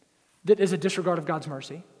that is a disregard of God's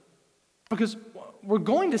mercy. Because we're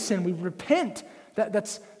going to sin, we repent.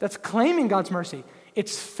 That's claiming God's mercy.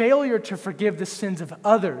 It's failure to forgive the sins of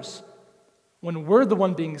others when we're the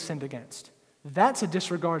one being sinned against. That's a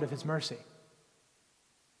disregard of his mercy.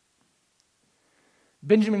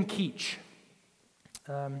 Benjamin Keach,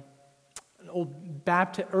 an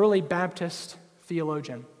early Baptist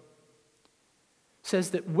theologian,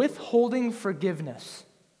 says that withholding forgiveness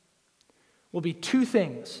will be two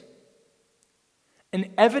things: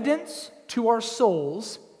 an evidence to our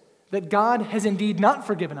souls that God has indeed not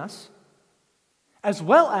forgiven us, as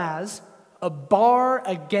well as a bar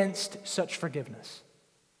against such forgiveness.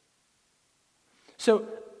 So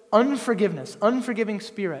unforgiveness, unforgiving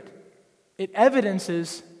spirit, it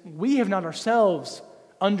evidences we have not ourselves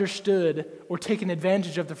understood or taken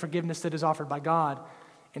advantage of the forgiveness that is offered by God.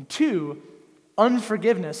 And two,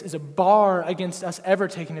 unforgiveness is a bar against us ever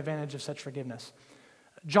taking advantage of such forgiveness.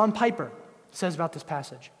 John Piper says about this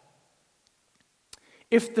passage,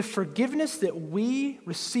 if the forgiveness that we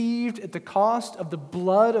received at the cost of the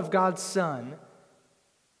blood of God's Son,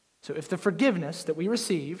 so if the forgiveness that we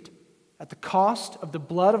received at the cost of the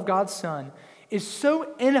blood of God's Son is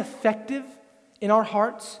so ineffective in our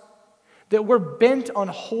hearts that we're bent on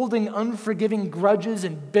holding unforgiving grudges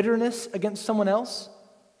and bitterness against someone else,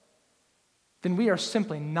 then we are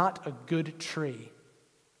simply not a good tree.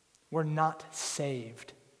 We're not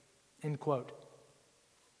saved. End quote.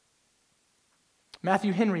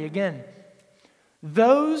 Matthew Henry again.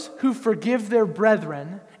 Those who forgive their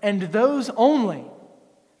brethren, and those only,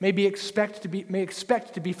 may expect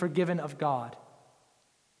to be forgiven of God.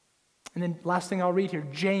 And then last thing I'll read here,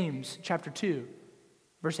 James chapter 2,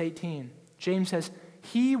 verse 18. James says,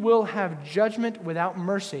 he will have judgment without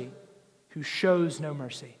mercy who shows no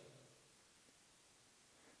mercy.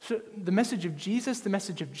 So the message of Jesus, the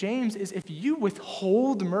message of James is if you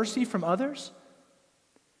withhold mercy from others,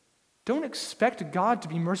 don't expect God to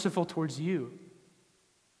be merciful towards you.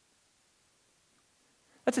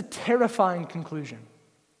 That's a terrifying conclusion.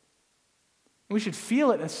 We should feel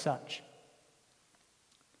it as such.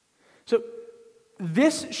 So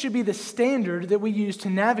this should be the standard that we use to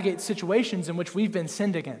navigate situations in which we've been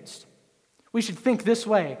sinned against. We should think this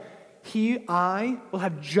way: I will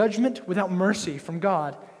have judgment without mercy from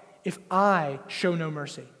God if I show no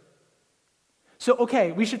mercy. So,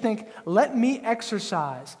 okay, we should think, let me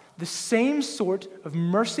exercise the same sort of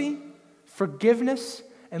mercy, forgiveness,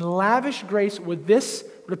 and lavish grace with this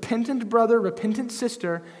repentant brother, repentant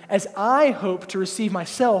sister, as I hope to receive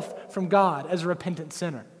myself from God as a repentant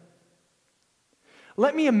sinner.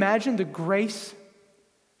 Let me imagine the grace,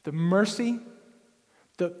 the mercy,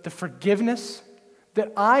 the forgiveness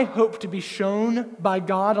that I hope to be shown by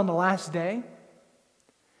God on the last day,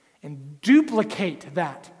 and duplicate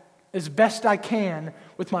that as best I can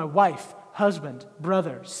with my wife, husband,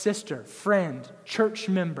 brother, sister, friend, church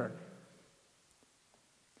member.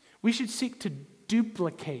 We should seek to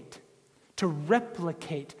duplicate, to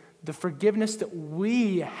replicate the forgiveness that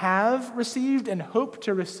we have received and hope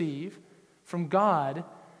to receive from God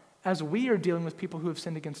as we are dealing with people who have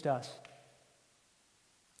sinned against us.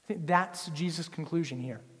 I think that's Jesus' conclusion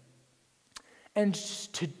here. And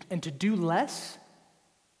to do less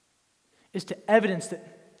is to evidence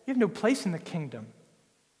that you have no place in the kingdom.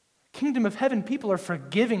 Kingdom of heaven people are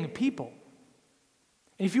forgiving people.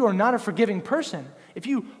 And if you are not a forgiving person, if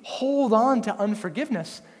you hold on to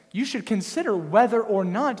unforgiveness, you should consider whether or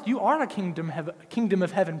not you are a kingdom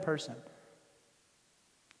of heaven person.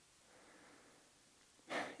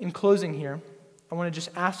 In closing here, I want to just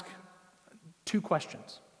ask 2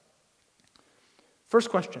 questions. First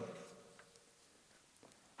question,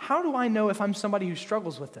 how do I know if I'm somebody who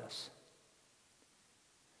struggles with this?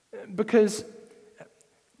 Because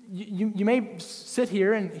you may sit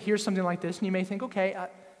here and hear something like this, and you may think, okay,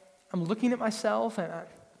 I'm looking at myself, and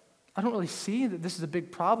I don't really see that this is a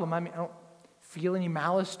big problem. I mean, I don't feel any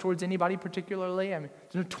malice towards anybody particularly. I mean,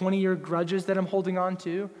 there's no 20-year grudges that I'm holding on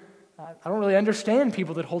to. I don't really understand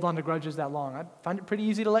people that hold on to grudges that long. I find it pretty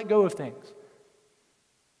easy to let go of things.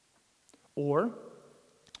 Or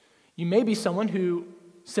you may be someone who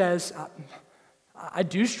says, I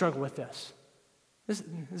do struggle with this. This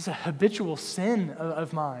is a habitual sin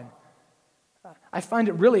of mine. I find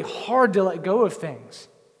it really hard to let go of things.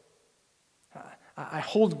 I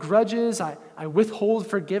hold grudges. I withhold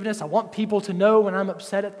forgiveness. I want people to know when I'm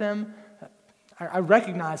upset at them. I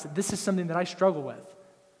recognize that this is something that I struggle with.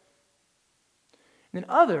 And then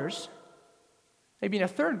others, maybe in a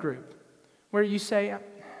third group, where you say,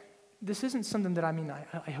 this isn't something that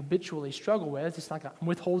I habitually struggle with. It's like I'm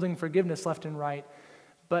withholding forgiveness left and right.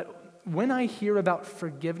 But when I hear about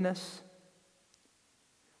forgiveness,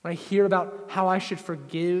 when I hear about how I should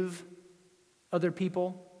forgive other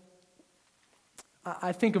people,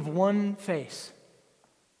 I think of one face,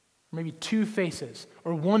 or maybe 2 faces,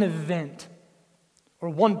 or one event, or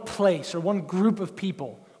one place, or one group of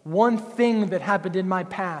people, one thing that happened in my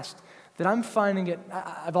past that I'm finding it,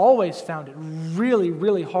 I've always found it really,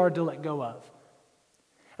 really hard to let go of.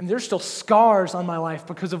 And there's still scars on my life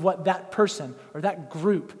because of what that person or that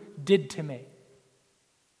group did to me.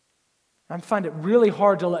 I find it really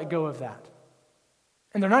hard to let go of that.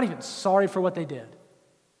 And they're not even sorry for what they did.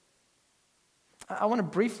 I want to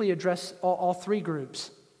briefly address all 3 groups.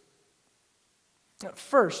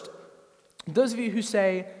 First, those of you who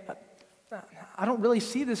say, I don't really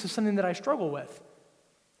see this as something that I struggle with.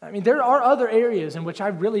 I mean, there are other areas in which I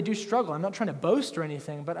really do struggle. I'm not trying to boast or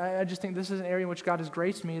anything, but I just think this is an area in which God has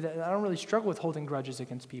graced me that I don't really struggle with holding grudges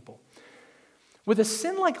against people. With a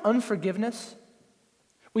sin like unforgiveness,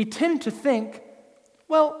 we tend to think,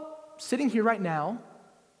 well, sitting here right now,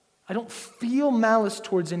 I don't feel malice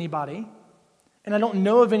towards anybody, and I don't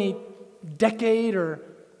know of any decade or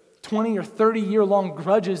 20 or 30-year-long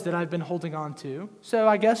grudges that I've been holding on to, so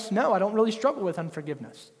I guess, no, I don't really struggle with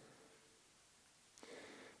unforgiveness.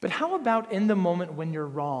 But how about in the moment when you're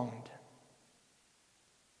wronged?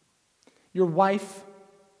 Your wife,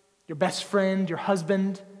 your best friend, your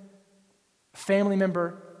husband, a family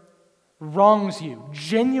member wrongs you,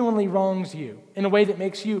 genuinely wrongs you in a way that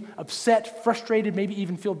makes you upset, frustrated, maybe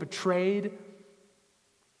even feel betrayed.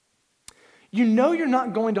 You know you're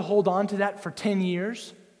not going to hold on to that for 10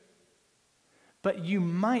 years, but you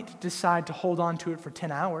might decide to hold on to it for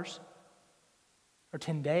 10 hours or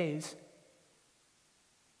 10 days.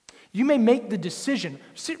 You may make the decision.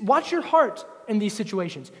 Watch your heart in these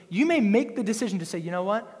situations. You may make the decision to say, you know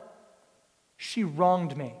what? She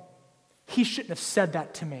wronged me. He shouldn't have said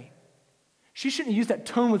that to me. She shouldn't have used that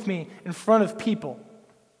tone with me in front of people.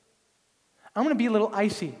 I'm going to be a little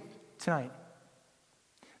icy tonight.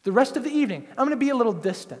 The rest of the evening, I'm going to be a little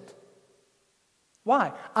distant.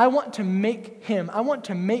 Why? I want to make him, I want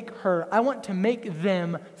to make her, I want to make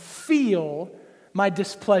them feel my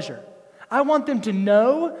displeasure. I want them to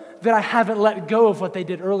know that I haven't let go of what they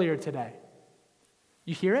did earlier today.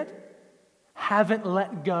 You hear it? Haven't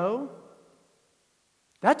let go?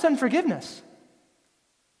 That's unforgiveness.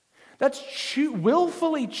 That's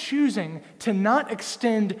willfully choosing to not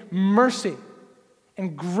extend mercy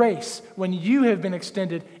and grace when you have been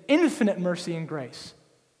extended infinite mercy and grace.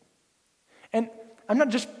 And I'm not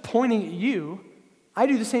just pointing at you. I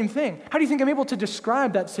do the same thing. How do you think I'm able to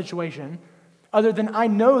describe that situation other than I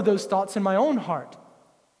know those thoughts in my own heart?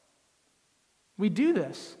 We do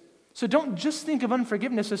this. So don't just think of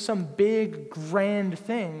unforgiveness as some big, grand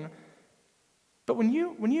thing. But when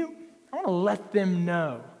you, I want to let them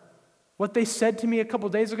know what they said to me a couple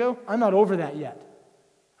days ago, I'm not over that yet.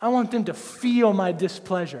 I want them to feel my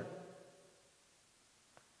displeasure.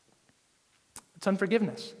 It's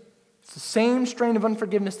unforgiveness. It's the same strain of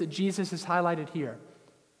unforgiveness that Jesus has highlighted here.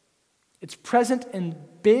 It's present in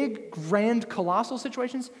big, grand, colossal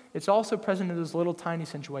situations. It's also present in those little, tiny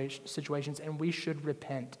situations, and we should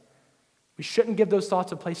repent. We shouldn't give those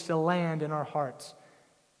thoughts a place to land in our hearts,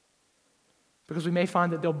 because we may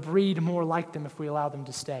find that they'll breed more like them if we allow them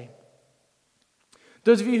to stay.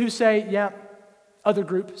 Those of you who say, yeah, other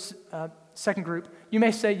group, second group, you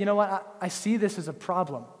may say, you know what, I see this as a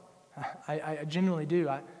problem. I genuinely do.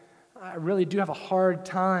 I really do have a hard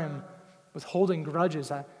time with holding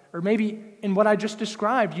grudges. Or maybe in what I just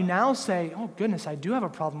described, you now say, oh goodness, I do have a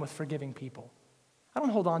problem with forgiving people. I don't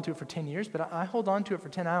hold on to it for 10 years, but I hold on to it for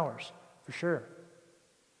 10 hours, for sure.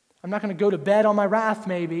 I'm not going to go to bed on my wrath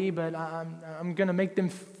maybe, but I'm going to make them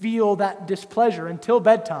feel that displeasure until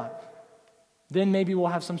bedtime. Then maybe we'll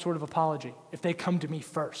have some sort of apology if they come to me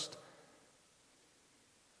first.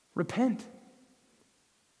 Repent.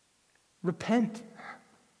 Repent.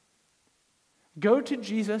 Go to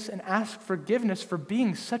Jesus and ask forgiveness for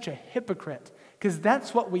being such a hypocrite, because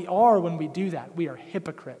that's what we are when we do that. We are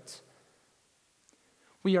hypocrites.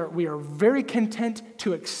 We are very content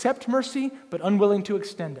to accept mercy, but unwilling to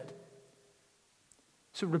extend it.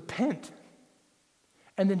 So repent,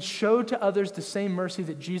 and then show to others the same mercy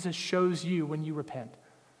that Jesus shows you when you repent.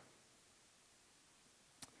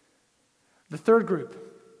 The third group,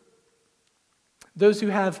 those who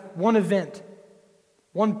have one event,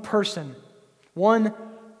 one person, one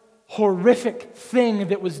horrific thing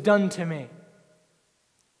that was done to me,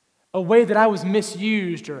 a way that I was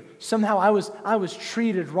misused or somehow I was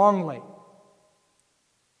treated wrongly.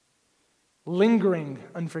 Lingering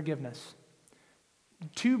unforgiveness.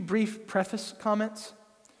 Two brief preface comments.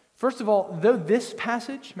 First of all, though this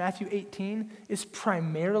passage, Matthew 18, is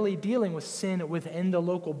primarily dealing with sin within the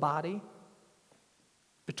local body,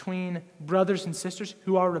 between brothers and sisters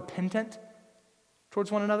who are repentant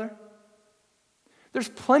towards one another, there's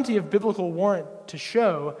plenty of biblical warrant to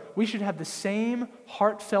show we should have the same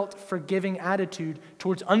heartfelt, forgiving attitude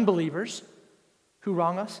towards unbelievers who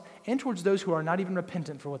wrong us and towards those who are not even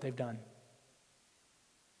repentant for what they've done.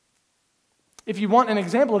 If you want an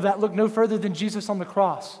example of that, look no further than Jesus on the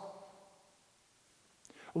cross.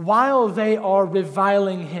 While they are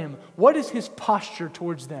reviling him, what is his posture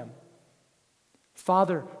towards them?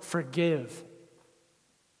 Father, forgive.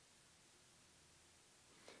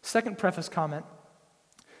 Second preface comment.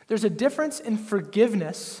 There's a difference in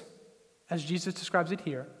forgiveness, as Jesus describes it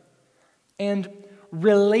here, and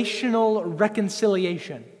relational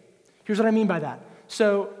reconciliation. Here's what I mean by that.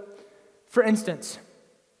 So, for instance,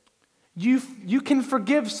 you can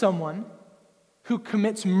forgive someone who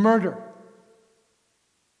commits murder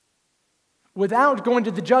without going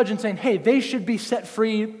to the judge and saying, hey, they should be set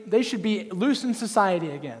free, they should be loose in society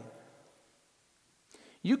again.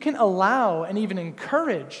 You can allow and even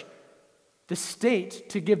encourage the state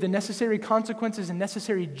to give the necessary consequences and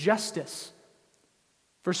necessary justice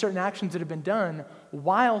for certain actions that have been done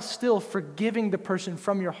while still forgiving the person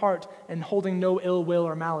from your heart and holding no ill will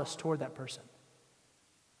or malice toward that person.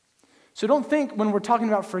 So don't think when we're talking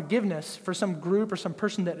about forgiveness for some group or some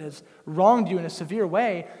person that has wronged you in a severe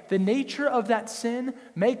way, the nature of that sin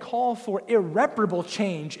may call for irreparable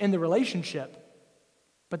change in the relationship,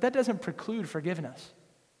 but that doesn't preclude forgiveness.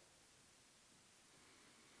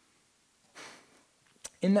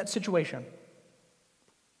 In that situation,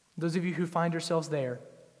 those of you who find yourselves there,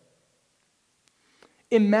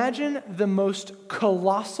 imagine the most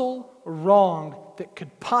colossal wrong that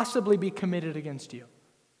could possibly be committed against you.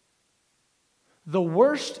 The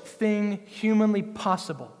worst thing humanly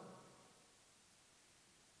possible.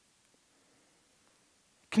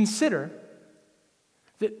 Consider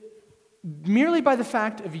that merely by the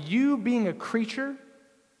fact of you being a creature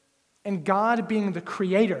and God being the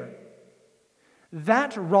creator,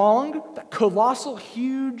 that wrong, that colossal,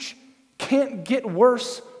 huge, can't get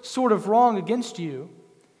worse sort of wrong against you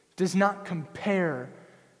does not compare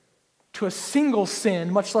to a single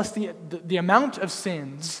sin, much less the amount of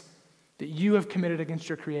sins that you have committed against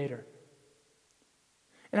your Creator.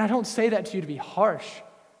 And I don't say that to you to be harsh.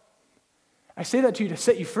 I say that to you to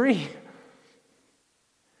set you free.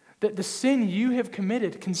 That the sin you have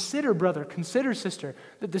committed, consider, brother, consider, sister,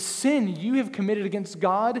 that the sin you have committed against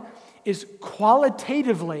God is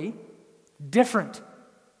qualitatively different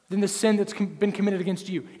than the sin that's been committed against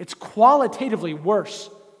you. It's qualitatively worse.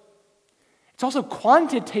 It's also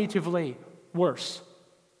quantitatively worse.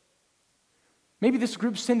 Maybe this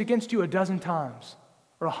group sinned against you 12 times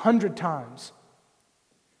or 100 times.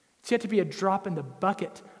 It's yet to be a drop in the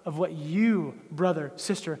bucket of what you, brother,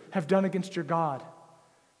 sister, have done against your God.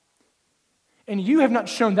 And you have not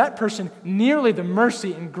shown that person nearly the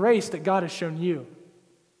mercy and grace that God has shown you.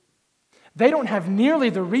 They don't have nearly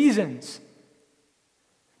the reasons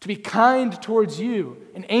to be kind towards you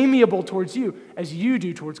and amiable towards you as you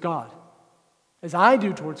do towards God, as I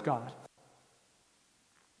do towards God.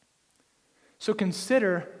 So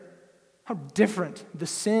consider how different the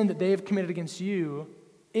sin that they have committed against you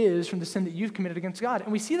is from the sin that you've committed against God.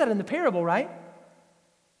 And we see that in the parable, right?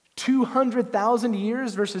 200,000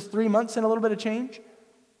 years versus 3 months and a little bit of change.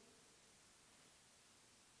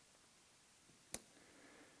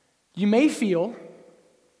 You may feel,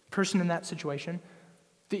 person in that situation,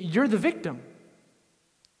 that you're the victim.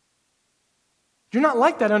 You're not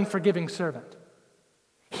like that unforgiving servant.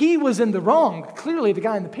 He was in the wrong, clearly the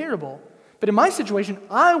guy in the parable. But in my situation,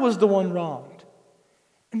 I was the one wronged.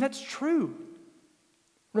 And that's true.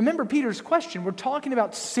 Remember Peter's question. We're talking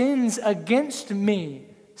about sins against me,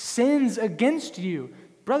 sins against you.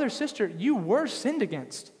 Brother, sister, you were sinned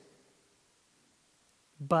against.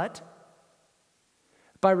 But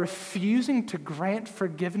by refusing to grant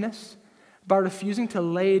forgiveness, by refusing to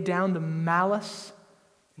lay down the malice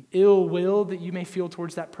and ill will that you may feel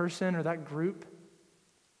towards that person or that group,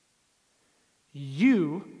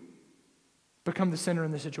 you become the sinner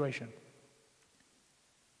in the situation.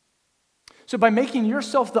 So by making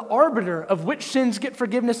yourself the arbiter of which sins get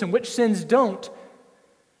forgiveness and which sins don't,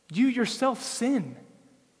 you yourself sin.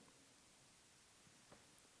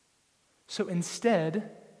 So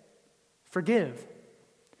instead, forgive.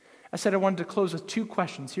 I said I wanted to close with 2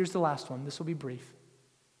 questions. Here's the last one. This will be brief.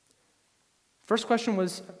 First question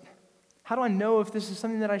was, how do I know if this is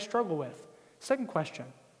something that I struggle with? Second question,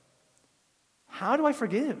 how do I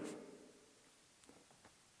forgive?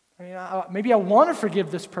 I mean, maybe I want to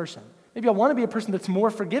forgive this person. Maybe I want to be a person that's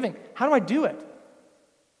more forgiving. How do I do it?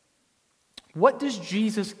 What does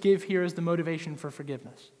Jesus give here as the motivation for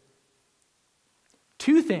forgiveness?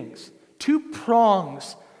 2 things, 2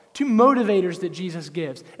 prongs, 2 motivators that Jesus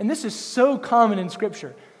gives. And this is so common in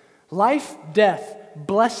Scripture. Life, death,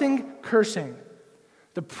 blessing, cursing.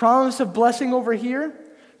 The promise of blessing over here,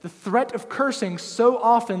 the threat of cursing so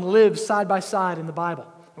often lives side by side in the Bible.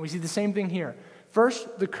 And we see the same thing here.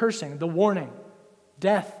 First, the cursing, the warning,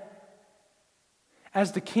 death.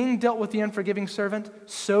 As the king dealt with the unforgiving servant,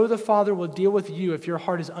 so the Father will deal with you if your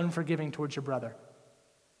heart is unforgiving towards your brother.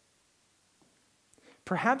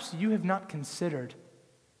 Perhaps you have not considered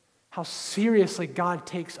how seriously God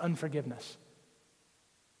takes unforgiveness.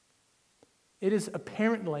 It is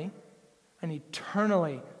apparently an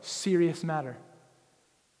eternally serious matter.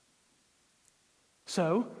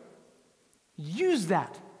 So, use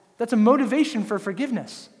that. That's a motivation for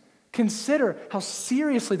forgiveness. Consider how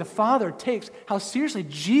seriously the Father takes, how seriously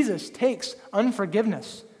Jesus takes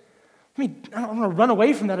unforgiveness. I don't want to run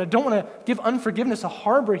away from that. I don't want to give unforgiveness a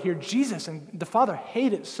harbor here. Jesus and the Father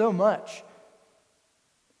hate it so much.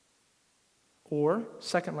 Or,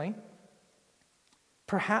 secondly,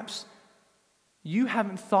 perhaps you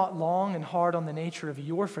haven't thought long and hard on the nature of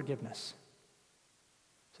your forgiveness.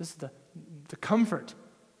 So this is the comfort.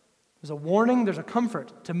 There's a warning, there's a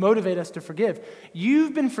comfort to motivate us to forgive.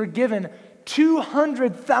 You've been forgiven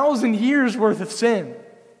 200,000 years worth of sin.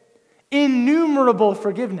 Innumerable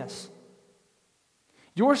forgiveness.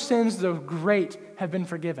 Your sins, though great, have been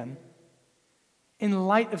forgiven. In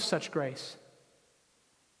light of such grace,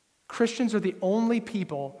 Christians are the only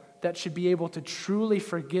people that should be able to truly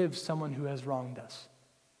forgive someone who has wronged us.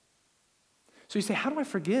 So you say, how do I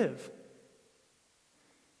forgive?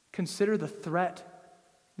 Consider the threat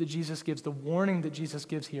that Jesus gives, the warning that Jesus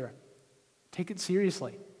gives here. Take it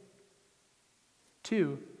seriously.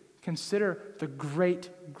 2, consider the great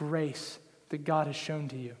grace that God has shown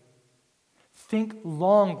to you. Think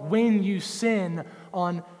long when you sin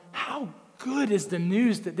on how good is the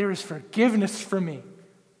news that there is forgiveness for me.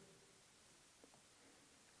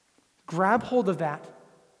 Grab hold of that,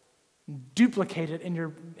 duplicate it in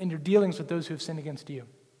your dealings with those who have sinned against you.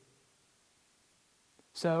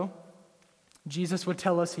 So, Jesus would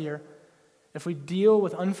tell us here, if we deal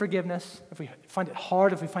with unforgiveness, if we find it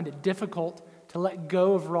hard, if we find it difficult to let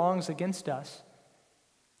go of wrongs against us,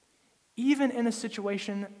 even in a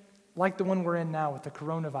situation like the one we're in now with the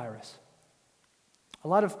coronavirus. A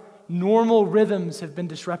lot of normal rhythms have been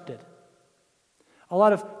disrupted. A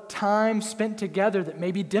lot of time spent together that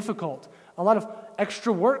may be difficult. A lot of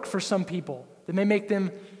extra work for some people that may make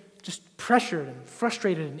them just pressured and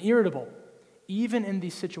frustrated and irritable. Even in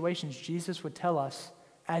these situations, Jesus would tell us,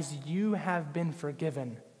 as you have been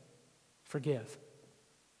forgiven, forgive.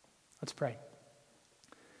 Let's pray.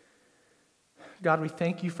 God, we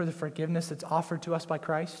thank you for the forgiveness that's offered to us by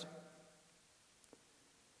Christ.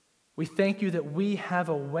 We thank you that we have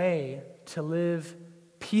a way to live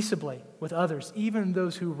peaceably with others, even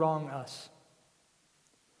those who wrong us.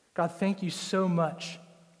 God, thank you so much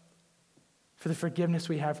for the forgiveness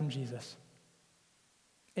we have from Jesus.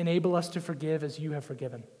 Enable us to forgive as you have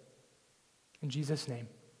forgiven. In Jesus' name,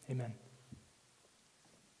 amen.